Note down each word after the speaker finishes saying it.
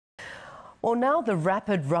Well, now the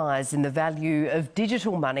rapid rise in the value of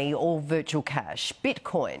digital money or virtual cash.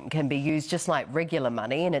 Bitcoin can be used just like regular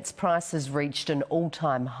money and its price has reached an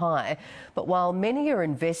all-time high. But while many are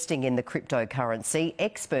investing in the cryptocurrency,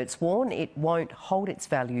 experts warn it won't hold its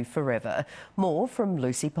value forever. More from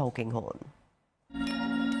Lucy Polkinghorne.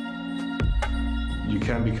 You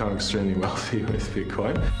can become extremely wealthy with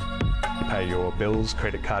Bitcoin. You pay your bills,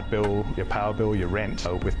 credit card bill, your power bill, your rent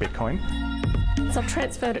with Bitcoin. So I've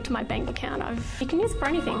transferred it to my bank account. You can use it for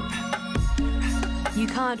anything. You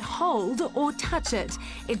can't hold or touch it.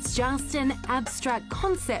 It's just an abstract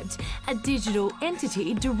concept, a digital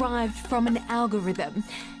entity derived from an algorithm.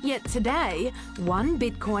 Yet today, one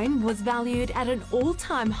Bitcoin was valued at an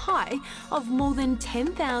all-time high of more than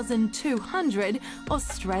 10,200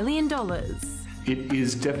 Australian dollars. It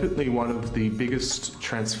is definitely one of the biggest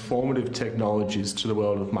transformative technologies to the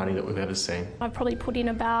world of money that we've ever seen. I've probably put in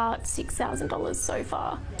about $6,000 so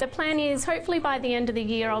far. The plan is hopefully by the end of the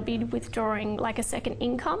year I'll be withdrawing like a second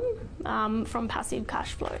income from passive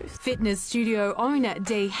cash flows. Fitness studio owner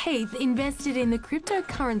Dee Heath invested in the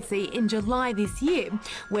cryptocurrency in July this year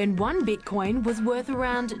when one Bitcoin was worth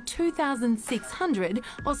around 2,600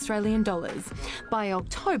 Australian dollars. By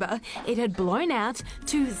October, it had blown out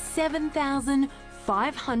to $7,500.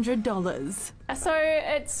 So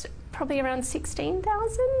it's probably around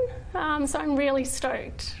 16,000. So I'm really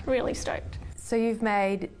stoked, really stoked. So you've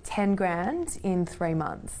made 10 grand in 3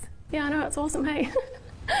 months. Yeah, I know, it's awesome, hey?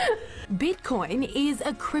 Bitcoin is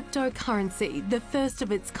a cryptocurrency, the first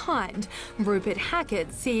of its kind. Rupert Hackett,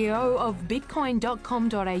 CEO of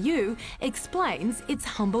Bitcoin.com.au, explains its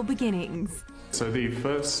humble beginnings. So the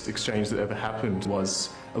first exchange that ever happened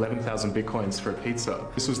was 11,000 Bitcoins for a pizza.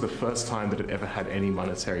 This was the first time that it ever had any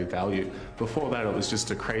monetary value. Before that, it was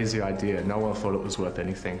just a crazy idea. No one thought it was worth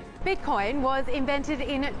anything. Bitcoin was invented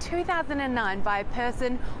in 2009 by a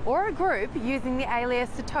person or a group using the alias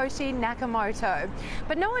Satoshi Nakamoto.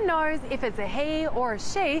 But no one knows if it's a he or a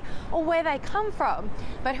she or where they come from.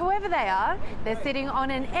 But whoever they are, they're sitting on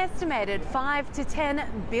an estimated $5 to $10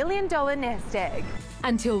 billion nest egg.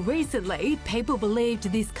 Until recently, people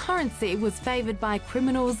believed this currency was favoured by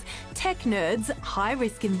criminals, tech nerds,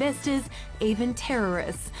 high-risk investors, even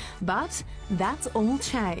terrorists. But that's all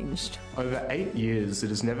changed. Over 8 years, it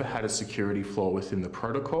has never had a security flaw within the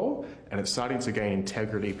protocol, and it's starting to gain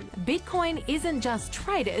integrity. Bitcoin isn't just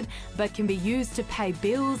traded, but can be used to pay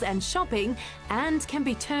bills and shopping, and can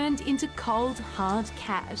be turned into cold, hard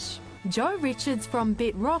cash. Joe Richards from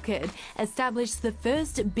BitRocket established the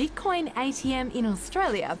first Bitcoin ATM in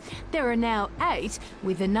Australia. There are now 8,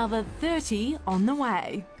 with another 30 on the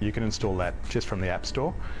way. You can install that just from the App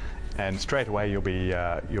Store, and straight away you'll be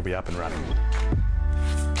up and running.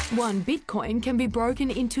 One Bitcoin can be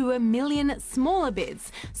broken into 1 million smaller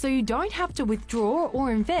bits, so you don't have to withdraw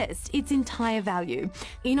or invest its entire value.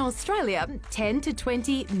 In Australia, $10 to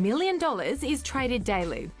 $20 million is traded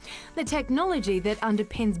daily. The technology that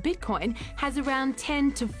underpins Bitcoin has around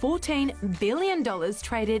 $10 to $14 billion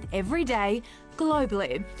traded every day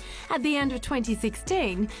globally. At the end of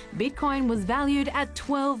 2016, Bitcoin was valued at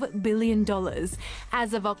 $12 billion.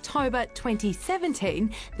 As of October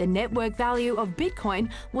 2017, the network value of Bitcoin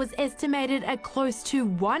was estimated at close to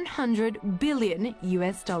 100 billion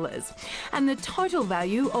US dollars. And the total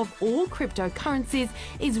value of all cryptocurrencies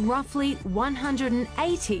is roughly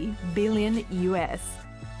 180 billion US.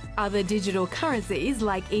 Other digital currencies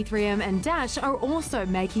like Ethereum and Dash are also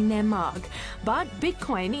making their mark, but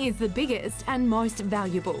Bitcoin is the biggest and most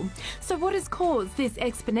valuable. So what has caused this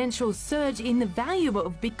exponential surge in the value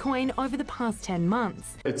of Bitcoin over the past 10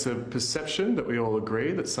 months? It's a perception that we all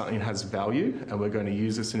agree that something has value, and we're going to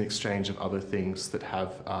use this in exchange of other things that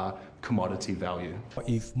have commodity value.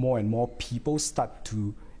 If more and more people start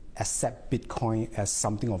to accept Bitcoin as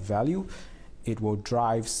something of value, it will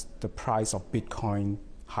drive the price of Bitcoin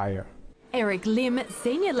higher. Eric Lim,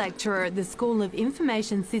 Senior Lecturer at the School of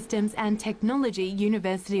Information Systems and Technology,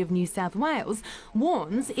 University of New South Wales,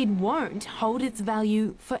 warns it won't hold its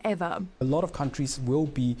value forever. A lot of countries will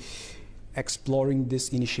be exploring this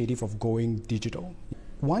initiative of going digital.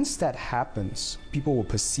 Once that happens, people will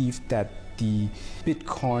perceive that the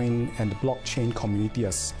Bitcoin and the blockchain community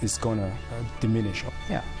is going to diminish.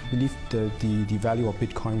 Yeah, I believe the value of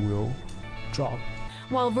Bitcoin will drop.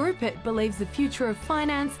 While Rupert believes the future of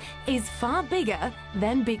finance is far bigger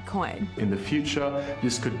than Bitcoin. In the future,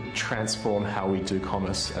 this could transform how we do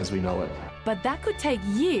commerce as we know it. But that could take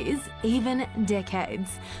years, even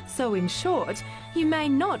decades. So in short, you may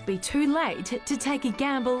not be too late to take a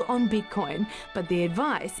gamble on Bitcoin, but the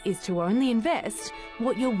advice is to only invest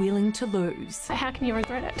what you're willing to lose. How can you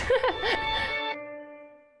regret it?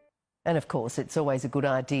 And of course, it's always a good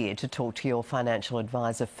idea to talk to your financial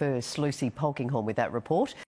advisor first. Lucy Polkinghorn with that report.